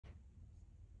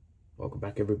Welcome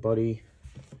back, everybody.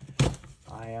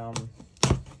 I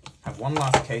have one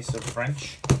last case of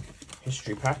French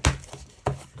history pack.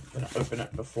 I'm gonna open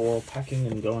it before packing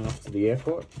and going off to the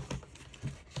airport.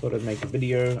 Thought I'd make a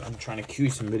video. I'm trying to queue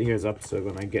some videos up so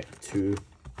when I get to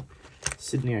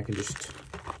Sydney I can just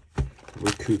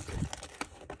recoup,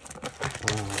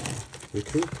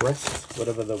 rest,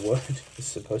 whatever the word is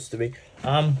supposed to be.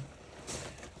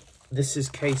 This is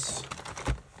case,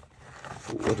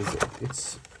 what is it?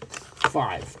 It's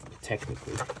 5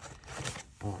 technically.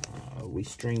 We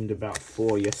streamed about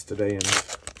 4 yesterday, and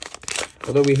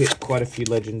although we hit quite a few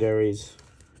legendaries,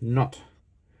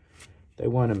 they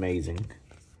weren't amazing.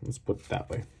 Let's put it that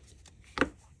way.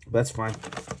 But that's fine.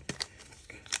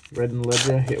 Red and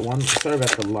Ledger hit 1. Sorry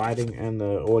about the lighting, and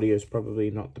the audio is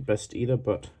probably not the best either,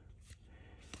 but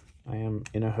I am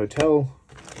in a hotel.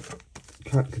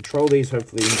 Can't control these.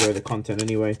 Hopefully enjoy the content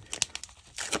anyway.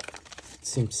 It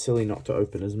seems silly not to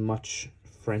open as much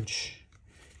French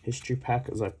history pack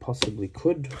as I possibly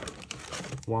could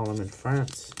while I'm in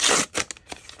France.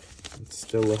 It's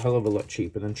still a hell of a lot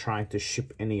cheaper than trying to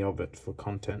ship any of it for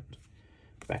content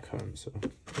back home, so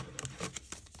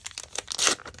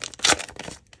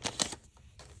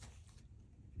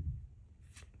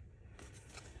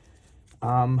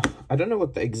I don't know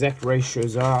what the exact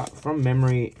ratios are. From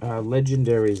memory,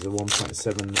 legendaries are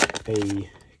 1.7 a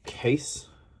case,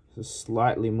 so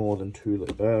slightly more than 2,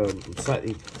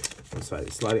 slightly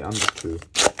under 2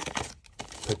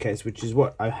 per case, which is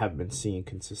what I have been seeing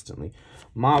consistently.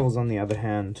 Marvels, on the other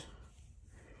hand,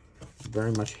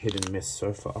 very much hit and miss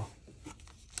so far.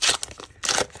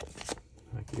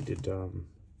 Like we did, I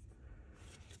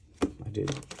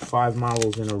did 5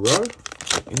 Marvels in a row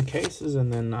in cases,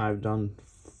 and then I've done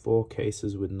 4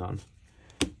 cases with none.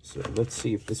 So let's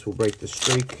see if this will break the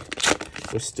streak.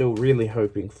 We're still really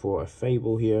hoping for a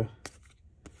Fable here.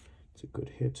 It's a good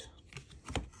hit.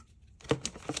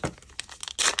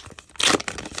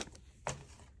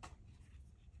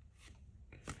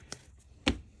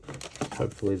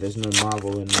 Hopefully there's no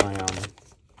Marvel in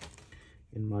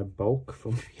my bulk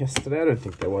from yesterday. I don't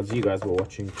think there was. You guys were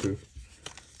watching too.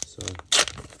 So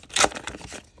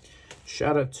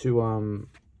shout out to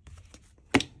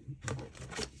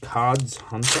Cards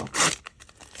Hunter.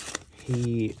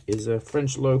 He is a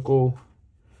French local,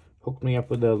 hooked me up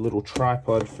with a little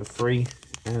tripod for free,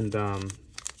 and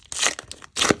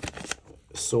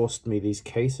sourced me these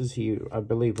cases. He, I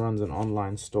believe, runs an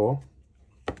online store.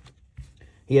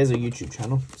 He has a YouTube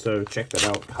channel, so check that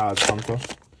out, Cards Hunter.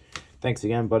 Thanks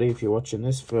again, buddy, if you're watching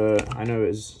this. I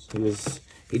know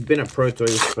he'd been at Protour.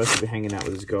 He was supposed to be hanging out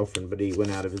with his girlfriend, but he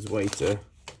went out of his way to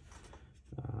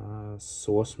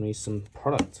source me some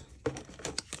product.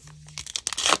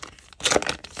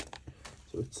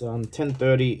 So it's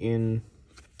 10:30 in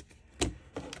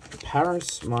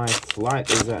Paris. My flight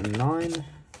is at 9,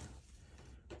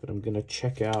 but I'm gonna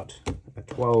check out at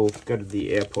 12, go to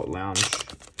the airport lounge,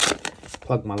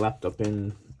 plug my laptop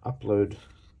in, upload,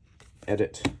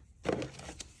 edit. I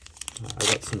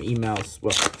got some emails,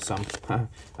 well, some.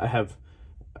 I have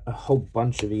a whole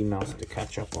bunch of emails to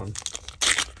catch up on.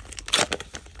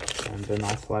 And then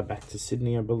I'll fly back to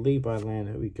Sydney. I believe I land,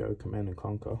 there we go, Command and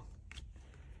Conquer.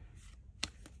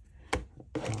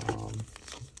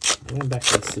 I land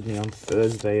back in Sydney on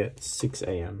Thursday at 6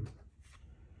 AM.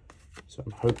 So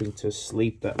I'm hoping to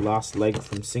sleep that last leg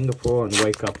from Singapore and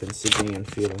wake up in Sydney and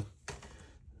feel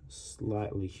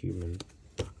slightly human.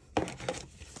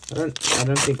 I don't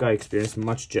think I experienced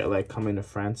much jet lag coming to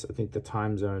France. I think the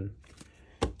time zone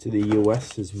to the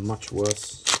US is much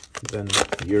worse than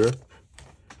Europe.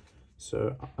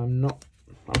 So I'm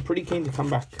pretty keen to come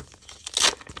back.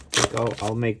 I think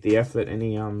I'll make the effort.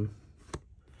 Any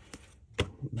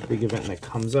big event that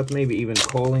comes up, maybe even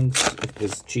calling if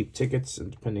there's cheap tickets,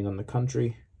 and depending on the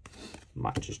country,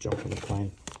 might just jump on the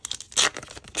plane.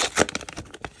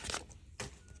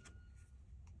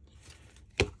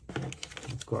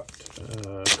 I've got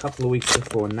a couple of weeks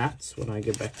before Nats when I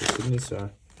get back to Sydney, so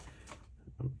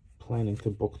I'm planning to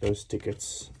book those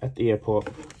tickets at the airport.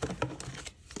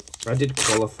 I did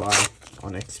qualify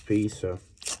on XP, so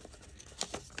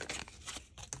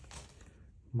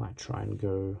might try and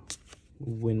go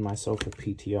win myself a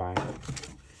PTI,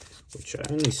 which I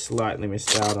only slightly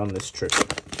missed out on this trip.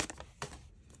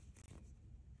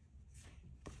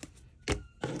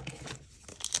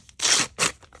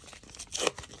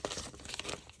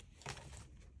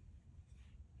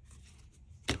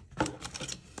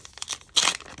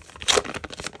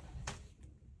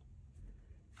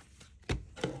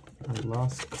 And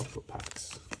last couple of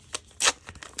packs.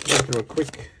 Go through a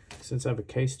quick, since I have a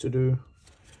case to do.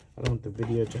 I don't want the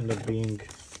video to end up being,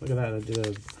 look at that, I did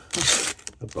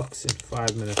a a box in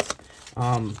 5 minutes.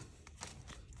 I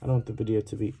don't want the video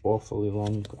to be awfully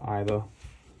long either.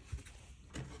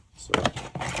 So,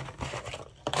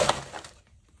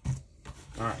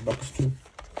 alright, box 2.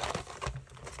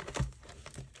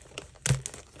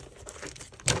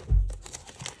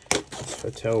 This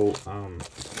hotel,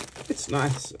 it's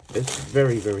nice. It's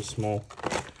very, very small.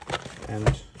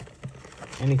 And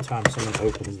anytime someone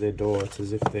opens their door, it's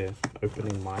as if they're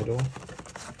opening my door.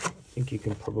 I think you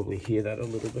can probably hear that a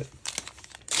little bit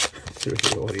through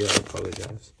the audio. I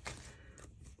apologize.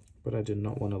 But I did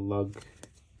not want to lug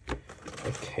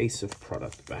a case of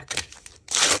product back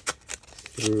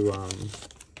through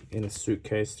in a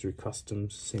suitcase through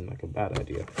customs. Seemed like a bad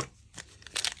idea.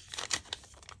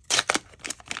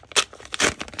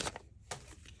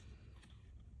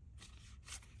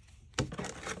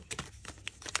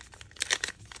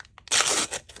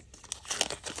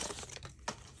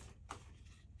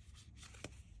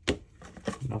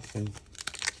 Nothing.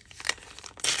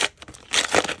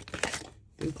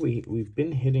 I think we've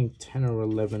been hitting 10 or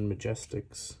 11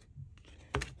 Majestics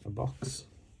a box,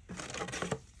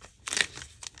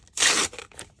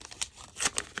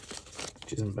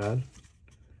 which isn't bad.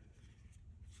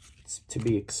 It's to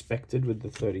be expected with the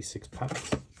 36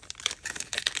 packs.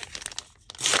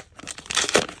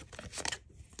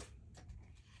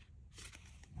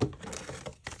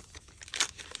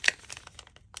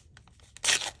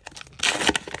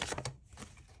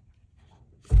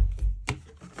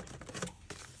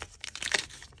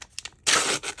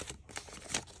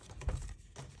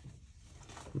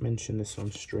 Mentioned this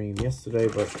on stream yesterday,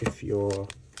 but if you're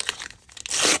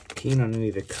keen on any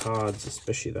of the cards,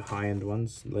 especially the high-end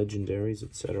ones, legendaries,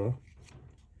 etc.,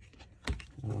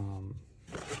 the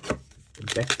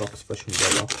deck box flesh and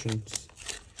blood auctions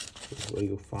is where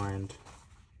you'll find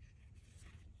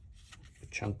a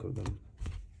chunk of them.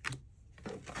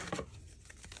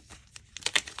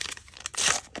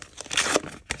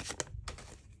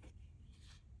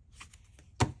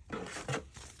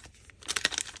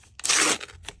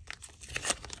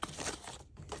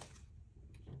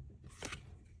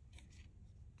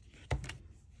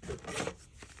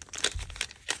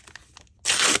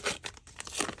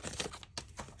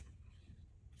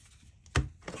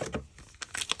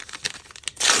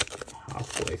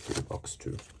 Halfway through box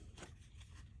 2.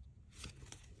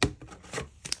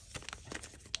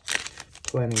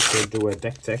 Planning to do a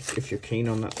deck tech if you're keen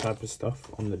on that type of stuff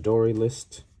on the Dory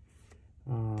list.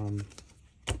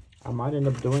 I might end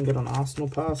up doing it on Arsenal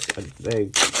Pass.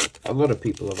 A lot of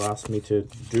people have asked me to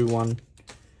do one.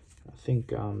 I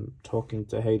think talking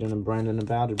to Hayden and Brandon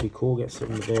about it'd be cool, get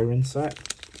some of their insight.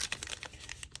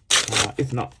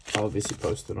 If not, I'll obviously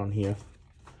post it on here.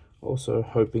 Also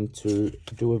hoping to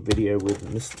do a video with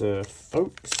Mr.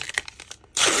 Folks,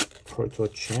 Protour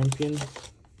champion.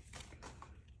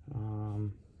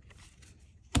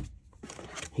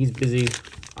 He's busy.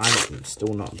 I'm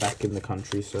still not back in the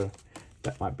country, so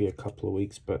that might be a couple of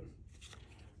weeks, but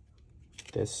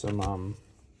there's some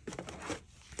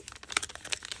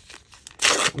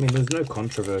I mean, there's no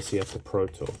controversy at the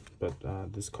Protour, but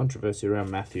there's controversy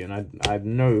around Matthew, and I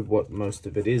know what most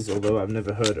of it is, although I've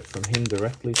never heard it from him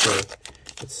directly, so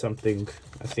it's something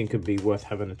I think would be worth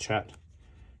having a chat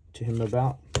to him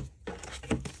about.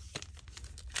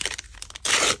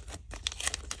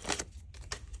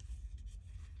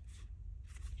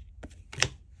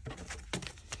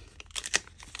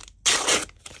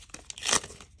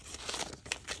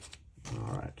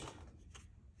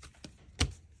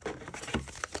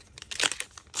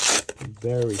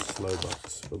 Very slow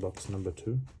box for box number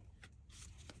 2.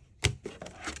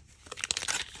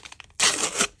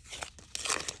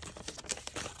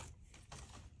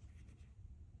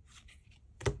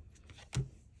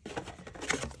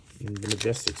 And the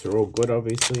Majestics are all good,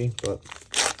 obviously, but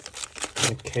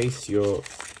in a case you're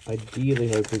ideally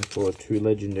hoping for 2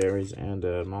 legendaries and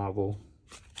a Marvel.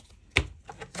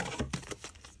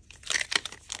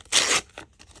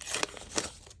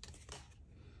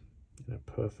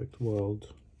 Perfect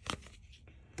world.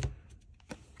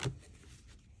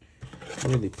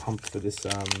 I'm really pumped for this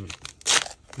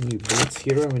new Blitz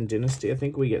hero in Dynasty. I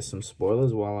think we get some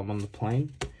spoilers while I'm on the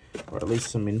plane, or at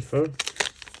least some info.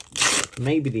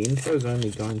 Maybe the info is only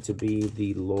going to be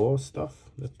the lore stuff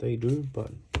that they do,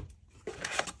 but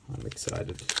I'm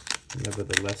excited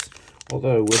nevertheless.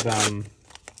 Although with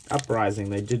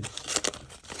Uprising, they did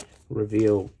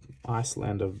reveal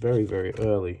Icelander very, very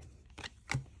early.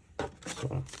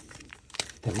 So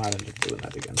they might end up doing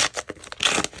that again.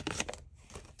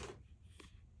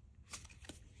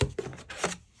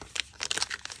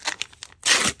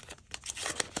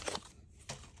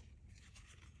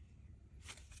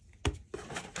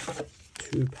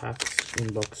 2 packs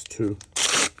in box 2.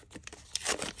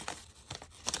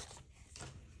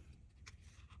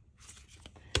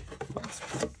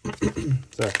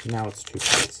 So now it's 2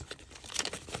 packs.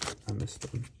 I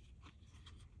missed them.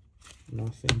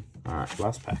 Nothing. Alright,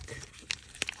 last pack.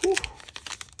 Whew.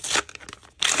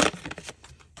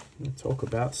 Talk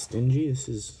about stingy. This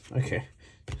is okay.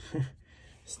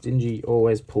 Stingy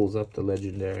always pulls up the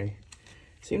legendary.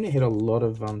 Seem to hit a lot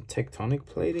of tectonic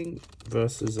plating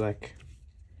versus like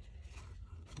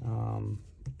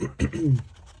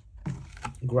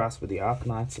Grasp of the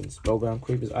Arknights and Spellbound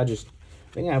Creepers. I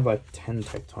think I have like 10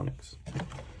 tectonics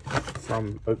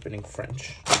from opening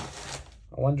French.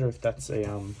 I wonder if that's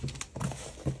a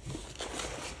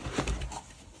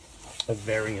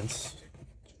variance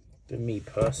for me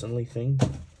personally thing.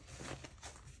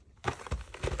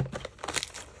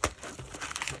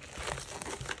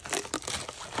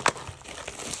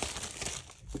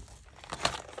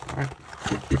 Alright,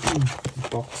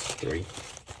 box 3.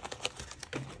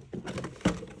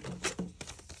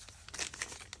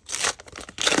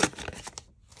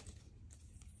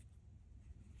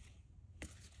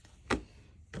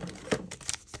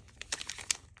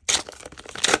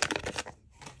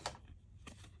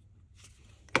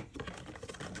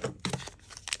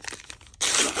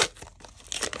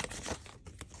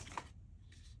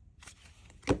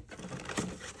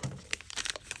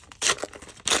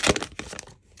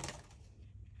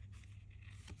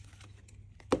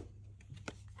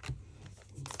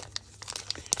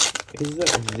 Is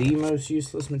that the most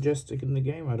useless Majestic in the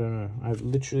game? I don't know. I've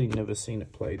literally never seen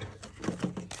it played.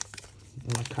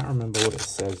 And I can't remember what it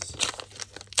says.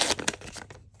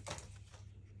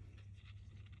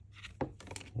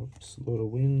 Oops, Lord of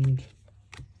Wind.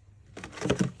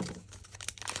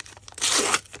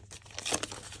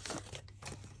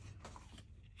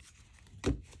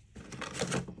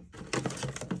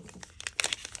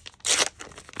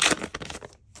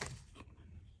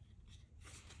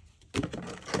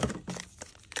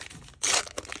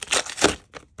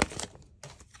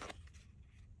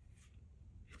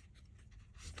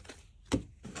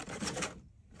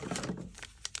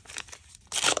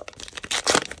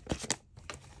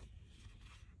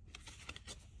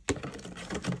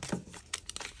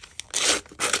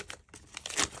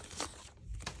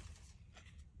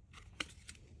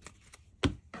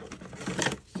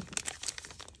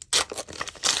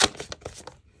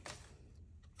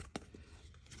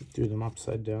 Do them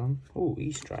upside down. Oh,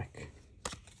 E-Strike.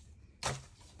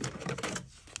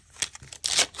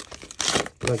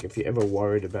 Like if you're ever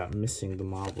worried about missing the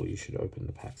marble, you should open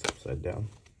the packs upside down.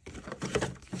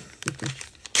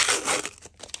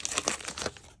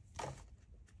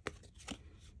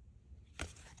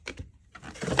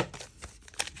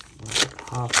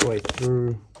 Halfway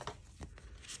through.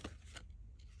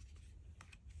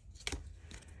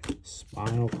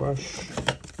 Spinal Crush.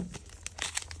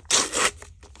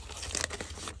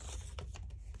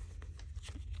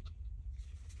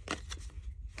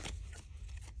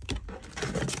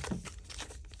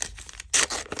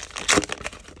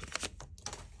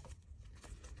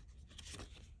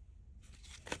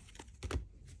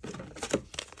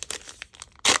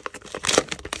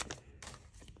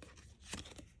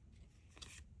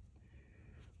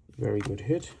 Very good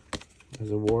hit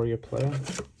as a warrior player.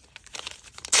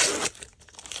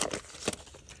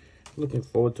 Looking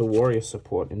forward to warrior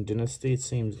support in Dynasty. It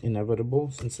seems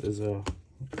inevitable since there's a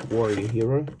warrior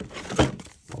hero.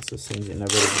 Also seems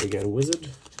inevitable to get a wizard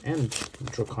and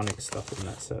draconic stuff in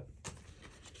that set.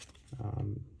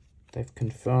 They've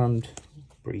confirmed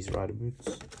Breeze Rider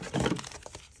Boots.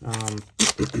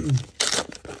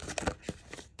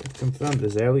 They've confirmed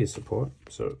Azalea support,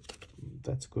 so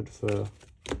that's good for...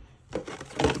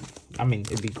 I mean,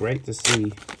 it'd be great to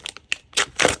see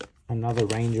another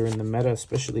Ranger in the meta,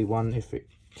 especially one if it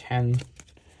can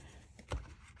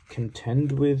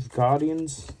contend with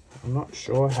Guardians. I'm not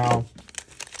sure how.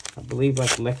 I believe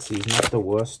like Lexi is not the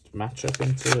worst matchup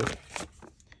into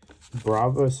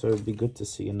Bravo, so it'd be good to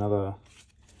see another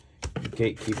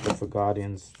gatekeeper for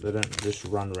Guardians. They don't just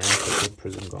run rampant with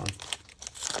Prison Gone.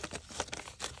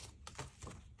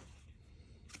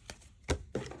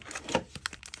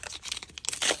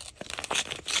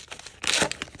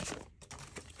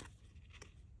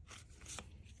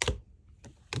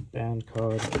 Band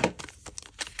card.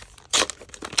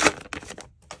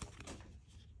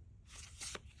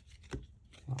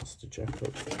 Master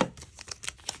Jacob.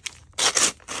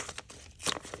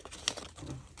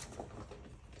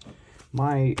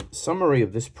 My summary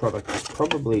of this product is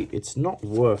probably it's not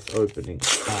worth opening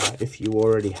if you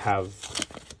already have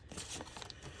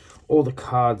all the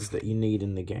cards that you need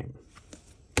in the game.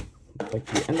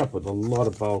 Like you end up with a lot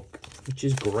of bulk. which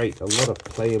is great. A lot of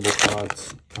playable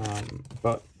cards,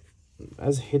 but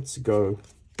as hits go,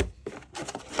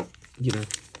 you know,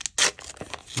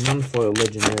 non-foil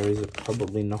legendaries are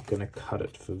probably not going to cut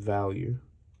it for value.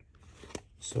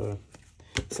 So,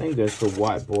 same goes for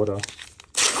white border.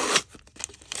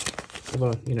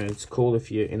 Although, you know, it's cool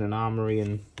if you're in an armory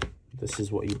and this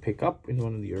is what you pick up in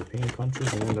one of the European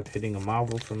countries and end up hitting a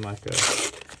Marvel from like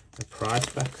a prize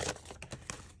pack.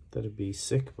 That'd be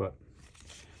sick, but,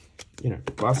 you know,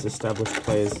 class established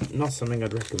players, not something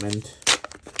I'd recommend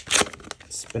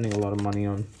spending a lot of money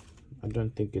on. I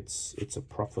don't think it's a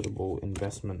profitable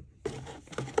investment.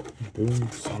 Boom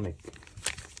Sonic.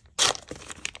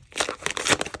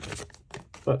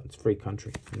 But it's free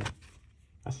country, you know.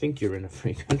 I think you're in a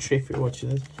free country if you're watching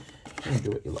this. You can do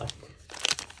what you like.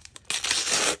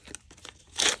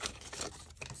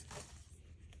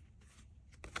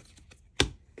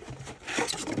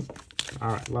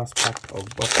 Alright, last pack of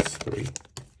box 3.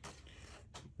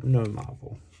 No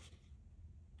Marvel.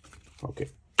 Okay,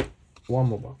 one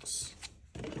more box.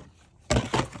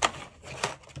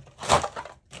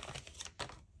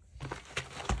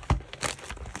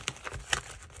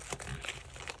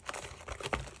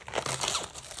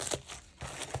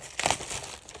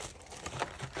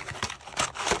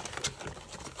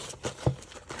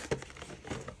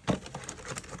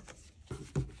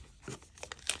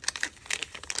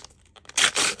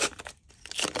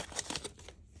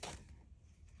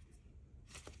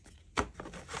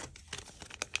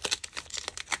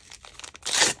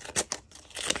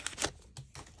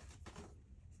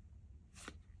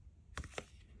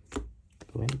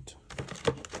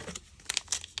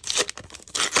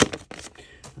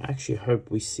 I actually hope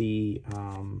we see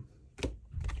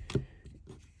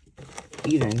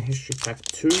either in History Pack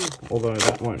 2, although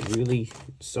that won't really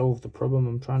solve the problem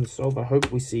I'm trying to solve. I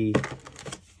hope we see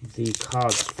the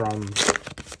cards from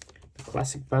the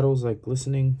classic battles like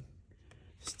Glistening,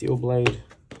 Steel Blade,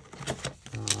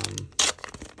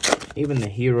 even the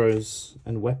heroes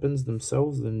and weapons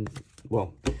themselves, and,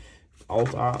 well,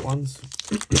 alt art ones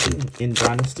in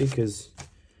Dynasty, because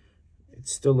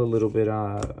it's still a little bit,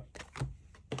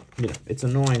 you know, it's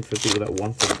annoying for people that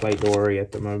want to play Dory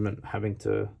at the moment, having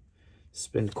to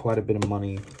spend quite a bit of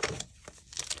money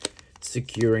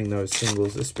securing those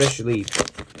singles, especially,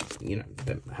 you know,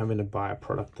 them having to buy a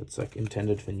product that's like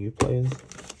intended for new players,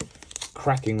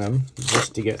 cracking them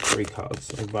just to get 3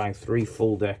 cards, like buying 3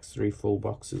 full decks, 3 full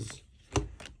boxes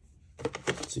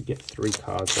to get 3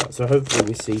 cards out. So hopefully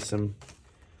we see some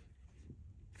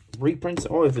reprints,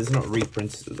 or if it's not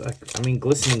reprints, like, I mean,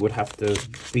 Glistening would have to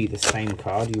be the same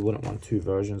card. You wouldn't want 2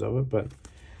 versions of it, but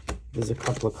there's a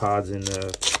couple of cards in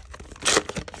the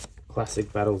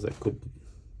classic battles that could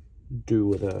do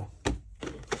with a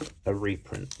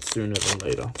reprint sooner than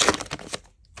later.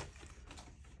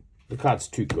 The card's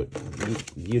too good.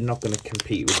 You're not going to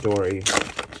compete with Dory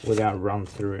without Run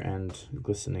Through and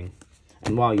Glistening.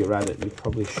 And while you're at it, you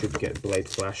probably should get Blade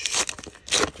Flash.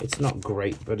 It's not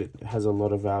great, but it has a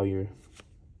lot of value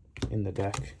in the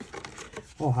deck.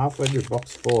 Oh, halfway through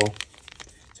box 4.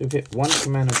 So we've hit 1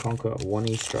 Command & Conquer, 1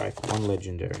 E-Strike, 1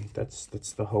 Legendary. That's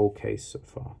the whole case so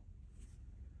far.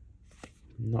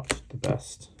 Not the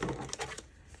best.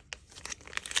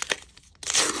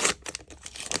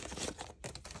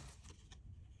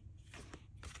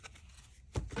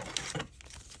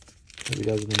 Hope you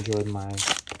guys have enjoyed my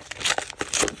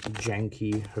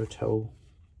janky hotel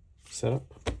setup.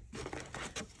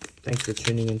 Thanks for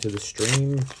tuning into the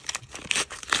stream.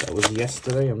 That was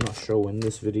yesterday. I'm not sure when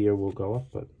this video will go up,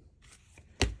 but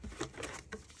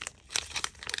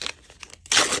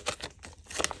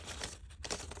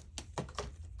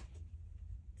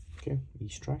okay,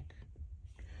 E-Strike.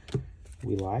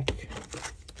 We like.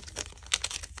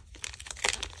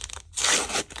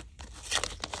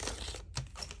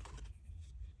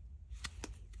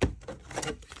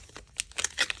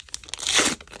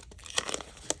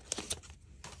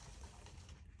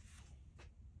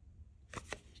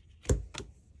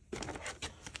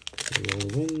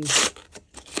 Wins.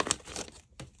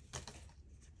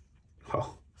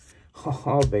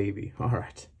 Oh, baby. All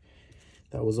right.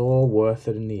 That was all worth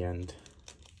it in the end.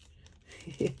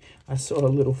 I saw a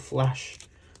little flash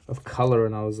of color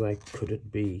and I was like, could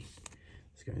it be?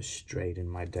 It's going straight in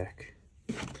my deck.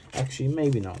 Actually,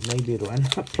 maybe not. Maybe it'll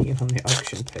end up being on the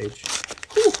auction page.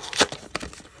 Whew.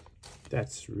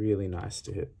 That's really nice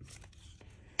to hit.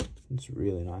 It's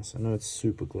really nice. I know it's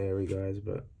super glary, guys,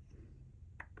 but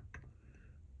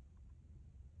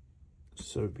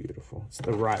so beautiful. It's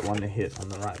the right one to hit on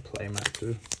the right playmat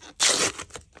too.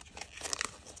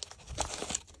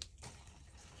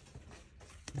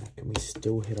 Now, can we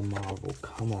still hit a Marvel?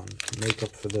 Come on, make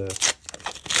up for the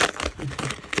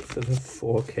For the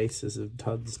 4 cases of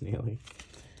duds nearly.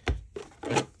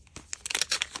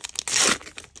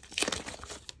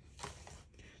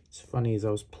 It's funny as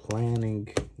I was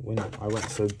planning when I went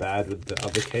so bad with the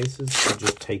other cases to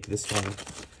just take this one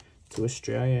to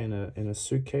Australia in a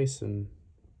suitcase and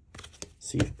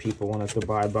see if people wanted to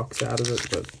buy a box out of it,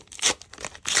 but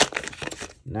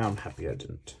now I'm happy I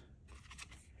didn't.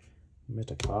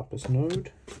 Metacarpus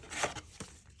node.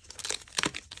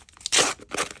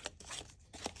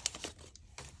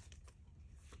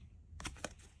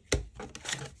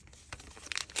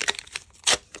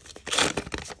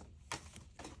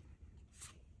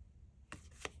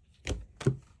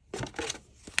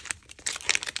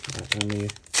 Only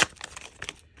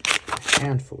a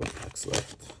handful of packs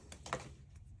left.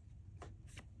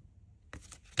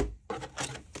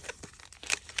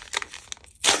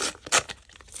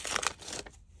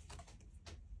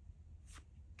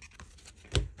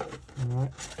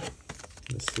 Alright,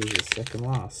 this is the second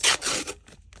last.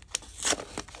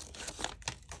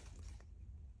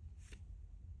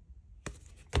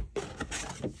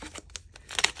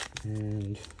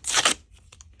 And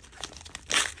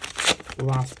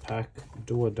last pack,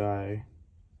 do or die.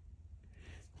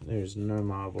 There's no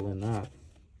marble in that.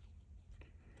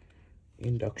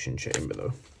 Induction chamber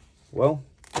though. Well,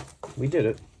 we did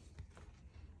it.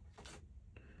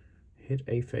 Hit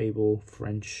a fable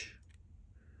French.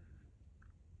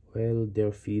 Well,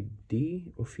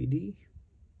 Delphidi or Fidi.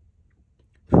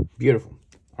 Beautiful.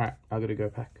 Alright, I gotta go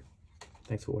pack.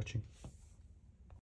 Thanks for watching.